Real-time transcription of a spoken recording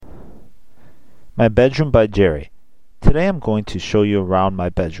My Bedroom by Jerry. Today I'm going to show you around my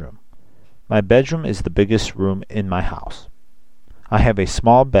bedroom. My bedroom is the biggest room in my house. I have a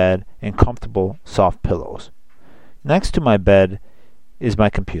small bed and comfortable soft pillows. Next to my bed is my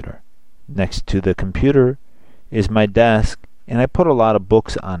computer. Next to the computer is my desk, and I put a lot of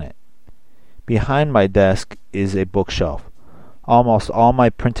books on it. Behind my desk is a bookshelf. Almost all my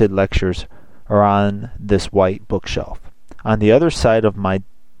printed lectures are on this white bookshelf. On the other side of my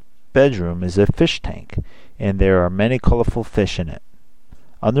bedroom is a fish tank, and there are many colorful fish in it.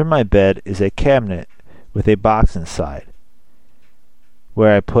 Under my bed is a cabinet with a box inside,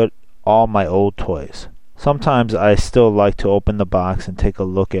 where I put all my old toys. Sometimes I still like to open the box and take a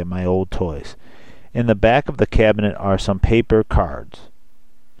look at my old toys. In the back of the cabinet are some paper cards,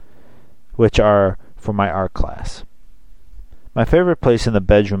 which are for my art class. My favorite place in the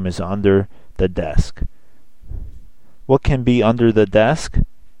bedroom is under the desk. What can be under the desk?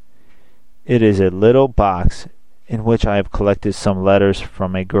 It is a little box in which I have collected some letters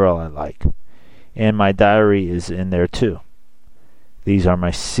from a girl I like, and my diary is in there too. These are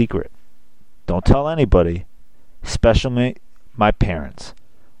my secret. Don't tell anybody, especially my parents.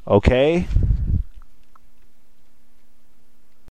 Okay?